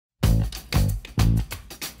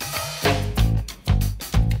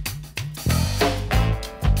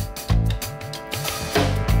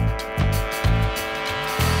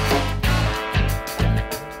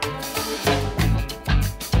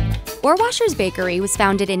Orwashers Bakery was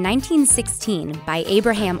founded in 1916 by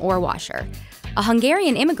Abraham Orwasher, a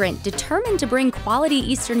Hungarian immigrant determined to bring quality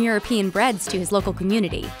Eastern European breads to his local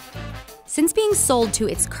community. Since being sold to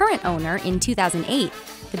its current owner in 2008,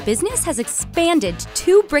 the business has expanded to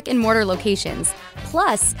 2 brick-and-mortar locations,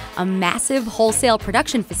 plus a massive wholesale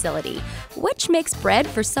production facility, which makes bread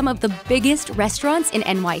for some of the biggest restaurants in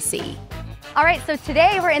NYC. All right, so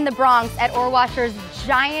today we're in the Bronx at Orwasher's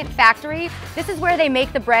giant factory. This is where they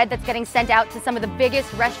make the bread that's getting sent out to some of the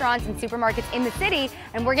biggest restaurants and supermarkets in the city,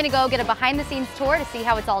 and we're gonna go get a behind-the-scenes tour to see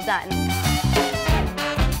how it's all done.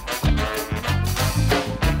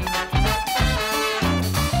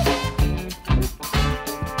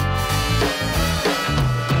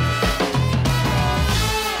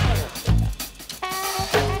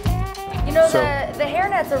 You know, the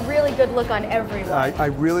hairnet's a really good look on everyone. I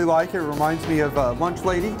really like it. It reminds me of a lunch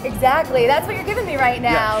lady. Exactly. That's what you're giving me right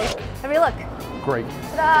now. Yes. Have me look. Great.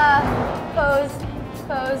 Ta-da! Pose.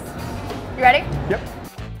 Pose. You ready? Yep.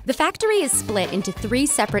 The factory is split into 3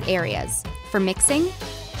 separate areas for mixing,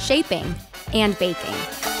 shaping, and baking.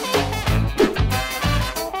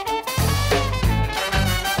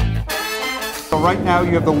 So right now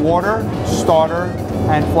you have the water, starter,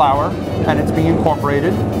 and flour, and it's being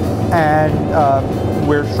incorporated. And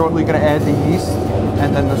we're shortly going to add the yeast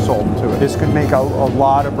and then the salt to it. This could make a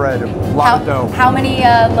lot of bread, a lot of dough. How many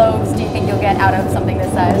loaves do you think you'll get out of something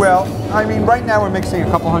this size? Well, I mean, right now we're mixing a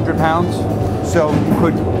couple 100 pounds, so you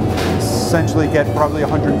could essentially get probably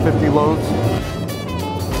 150 loaves.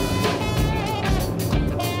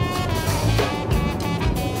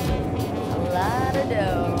 A lot of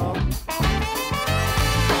dough.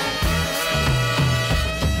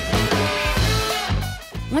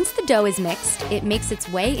 Once the dough is mixed, it makes its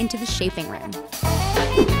way into the shaping room.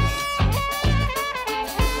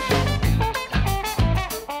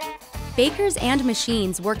 Bakers and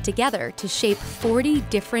machines work together to shape 40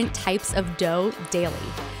 different types of dough daily,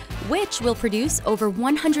 which will produce over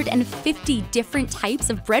 150 different types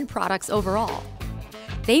of bread products overall.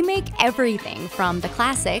 They make everything from the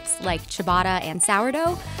classics like ciabatta and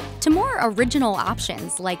sourdough to more original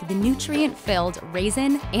options like the nutrient-filled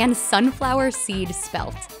raisin and sunflower seed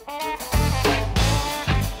spelt.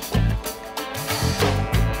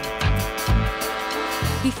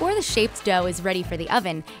 Before the shaped dough is ready for the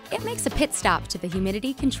oven, it makes a pit stop to the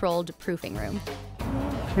humidity-controlled proofing room.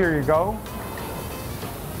 Here you go.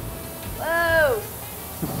 Whoa!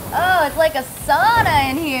 Oh, it's like a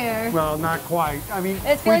sauna in here. Well, not quite. I mean,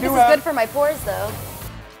 I feel like this is good for my pores, though.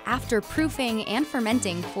 After proofing and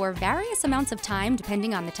fermenting for various amounts of time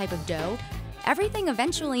depending on the type of dough, everything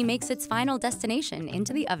eventually makes its final destination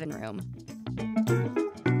into the oven room.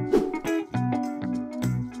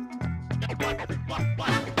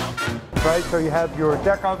 Right, so you have your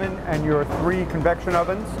deck oven and your 3 convection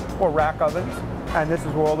ovens or rack ovens, and this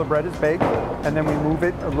is where all the bread is baked, and then we move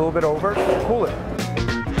it a little bit over to cool it.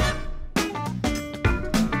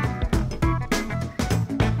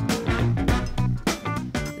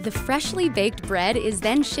 The freshly baked bread is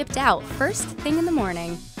then shipped out first thing in the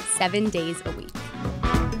morning, 7 days a week.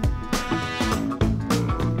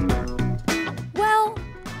 Well,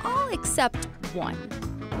 all except one.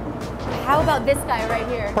 How about this guy right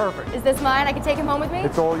here? Perfect. Is this mine? I can take him home with me?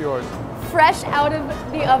 It's all yours. Fresh out of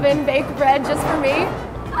the oven baked bread just for me?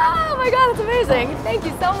 Oh my God, that's amazing. Thank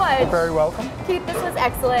you so much. You're very welcome. Keith, this was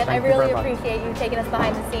excellent. I really appreciate you taking us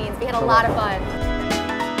behind the scenes. We had a lot of fun.